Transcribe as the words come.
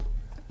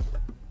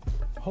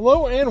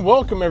Hello and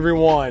welcome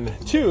everyone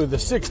to the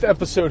 6th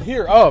episode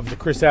here of the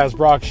Chris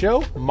Asbrock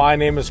Show. My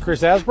name is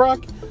Chris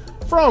Asbrock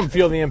from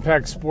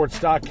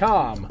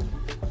FeelTheImpactSports.com.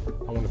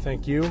 I want to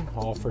thank you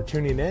all for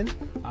tuning in.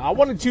 I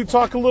wanted to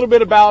talk a little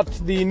bit about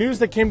the news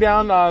that came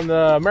down on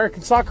the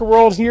American soccer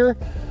world here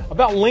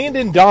about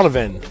Landon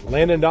Donovan.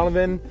 Landon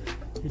Donovan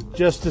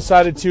just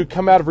decided to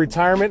come out of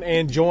retirement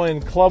and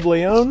join Club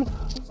Leon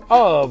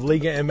of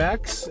Liga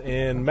MX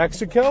in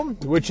Mexico,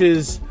 which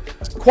is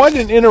quite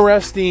an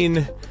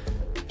interesting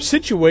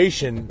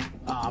situation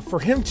for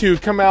him to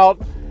come out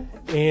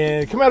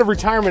of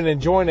retirement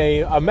and join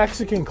a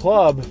Mexican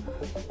club.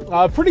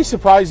 Pretty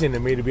surprising to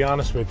me, to be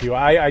honest with you.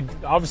 I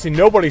obviously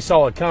nobody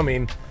saw it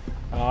coming.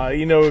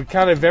 Everyone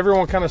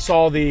kind of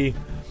saw the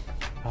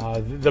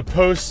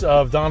posts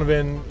of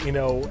Donovan,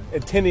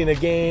 attending a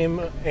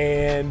game,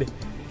 and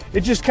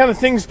it just kind of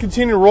things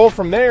continue to roll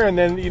from there. And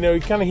then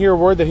you kind of hear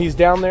word that he's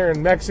down there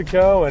in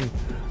Mexico, and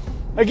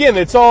again,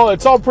 it's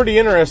all pretty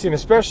interesting,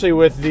 especially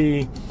with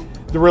the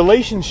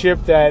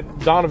relationship that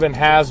Donovan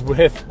has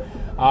with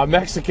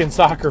Mexican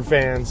soccer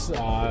fans.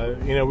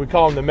 We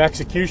call him the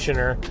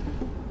Mexicutioner,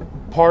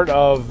 part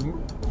of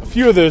a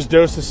few of those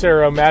Dos a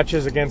Cero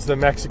matches against the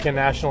Mexican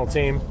national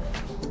team.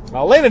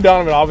 Landon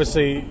Donovan,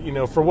 obviously,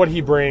 for what he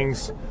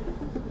brings,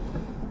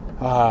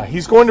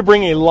 he's going to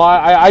bring a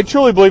lot. I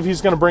truly believe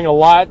he's going to bring a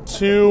lot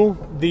to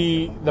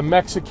the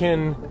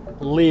Mexican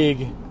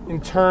league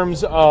in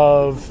terms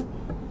of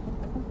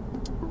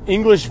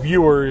English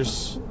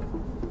viewers,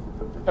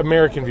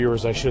 American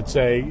viewers, I should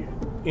say,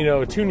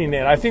 tuning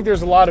in. I think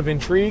there's a lot of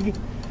intrigue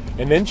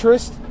and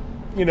interest,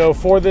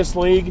 for this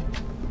league,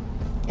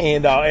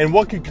 and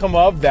what could come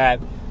of that.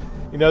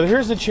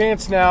 Here's a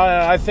chance now,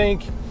 and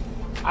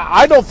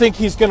I don't think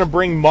he's going to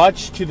bring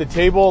much to the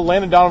table.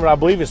 Landon Donovan, I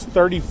believe, is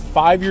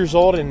 35 years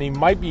old, and he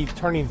might be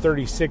turning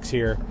 36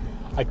 here.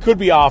 I could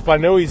be off. I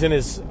know he's in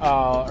his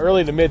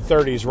early to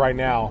mid-30s right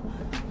now.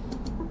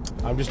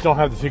 I just don't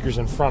have the figures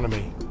in front of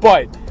me.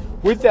 But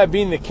with that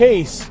being the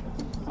case,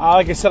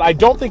 like I said, I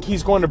don't think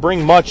he's going to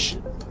bring much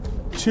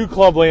to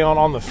Club Leon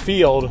on the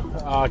field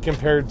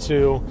compared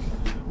to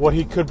what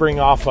he could bring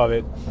off of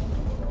it.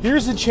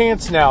 Here's a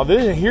chance now.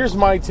 Here's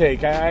my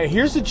take.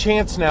 Here's a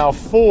chance now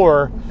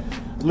for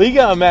Liga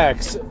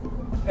MX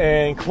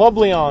and Club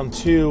Leon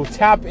to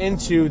tap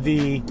into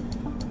the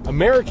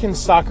American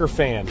soccer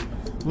fan.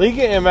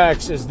 Liga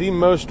MX is the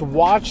most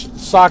watched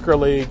soccer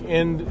league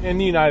in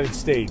the United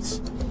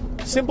States,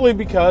 simply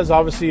because,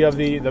 obviously, of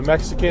the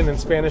Mexican and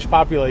Spanish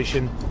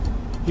population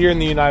here in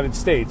the United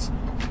States.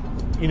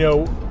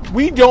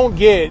 We don't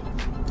get,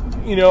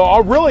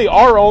 really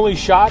our only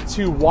shot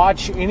to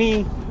watch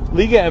any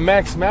Liga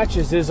MX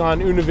matches is on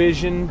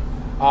Univision.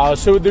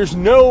 So there's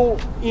no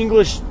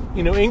English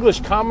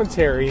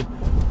commentary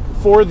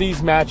for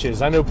these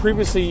matches. I know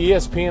previously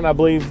ESPN, I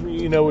believe,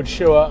 would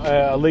show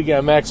a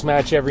Liga MX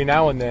match every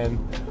now and then.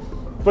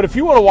 But if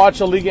you want to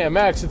watch a Liga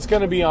MX, it's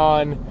going to be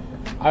on,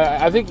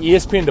 I think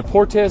ESPN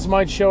Deportes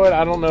might show it.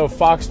 I don't know if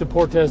Fox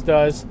Deportes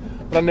does,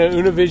 but I know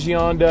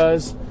Univision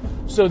does.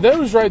 So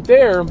those right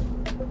there,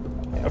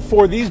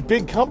 for these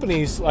big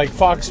companies like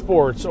Fox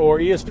Sports or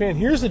ESPN,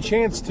 here's a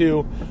chance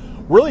to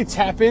really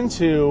tap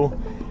into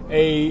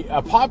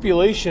a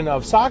population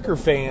of soccer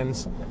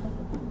fans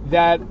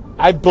that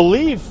I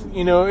believe,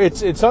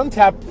 it's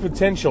untapped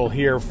potential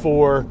here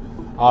for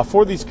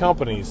these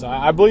companies.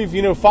 I believe,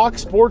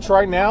 Fox Sports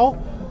right now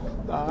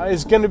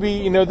is going to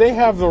be, they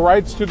have the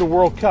rights to the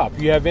World Cup.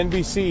 You have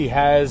NBC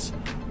has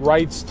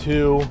rights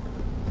to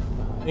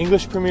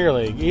English Premier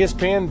League.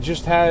 ESPN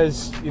just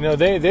has,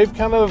 they've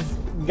kind of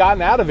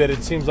gotten out of it.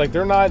 It seems like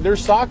their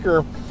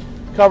soccer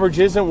coverage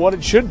isn't what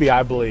it should be,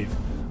 I believe.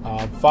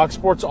 Fox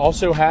Sports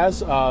also has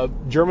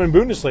German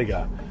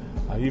Bundesliga.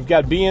 You've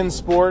got BN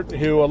Sport,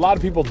 who a lot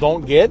of people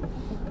don't get,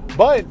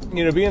 but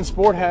BN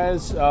Sport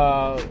has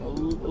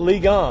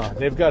Liga.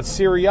 They've got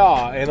Serie A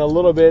and a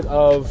little bit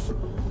of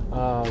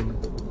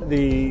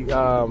the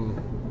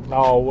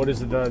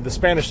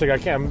Spanish league. I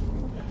can't,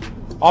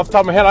 off the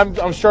top of my head,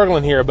 I'm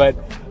struggling here, but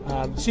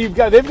so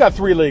they've got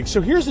 3 leagues.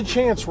 So here's a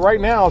chance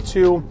right now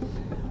to,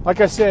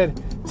 like I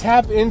said,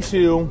 tap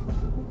into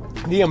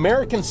the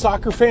American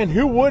soccer fan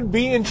who would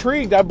be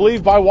intrigued, I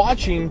believe, by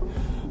watching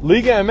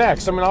Liga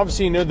MX. I mean,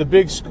 obviously,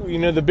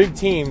 the big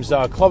teams,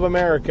 Club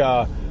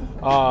America.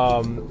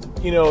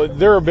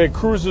 They're a big.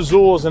 Cruz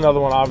Azul is another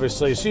one,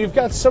 obviously. So you've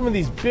got some of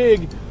these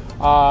big.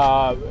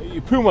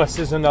 Pumas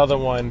is another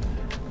one.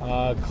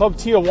 Club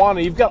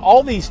Tijuana. You've got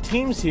all these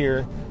teams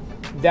here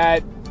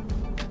that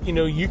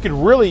you could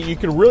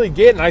really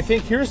get. And I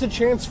think here's a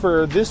chance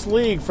for this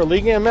league, for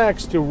Liga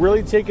MX, to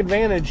really take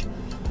advantage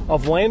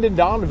of Landon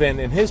Donovan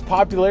and his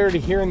popularity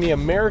here in the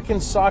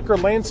American soccer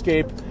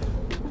landscape.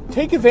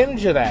 Take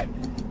advantage of that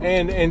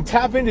and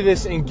tap into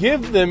this and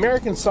give the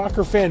American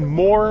soccer fan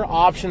more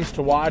options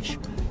to watch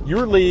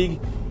your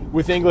league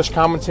with English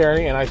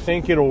commentary, and I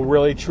think it'll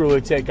really, truly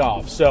take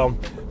off. So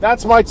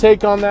that's my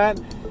take on that.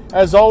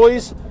 As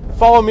always,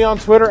 follow me on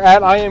Twitter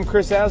at I am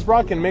Chris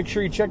Asbrock, and make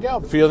sure you check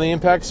out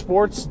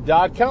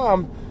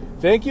FeelTheImpactSports.com.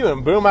 Thank you,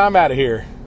 and boom, I'm out of here.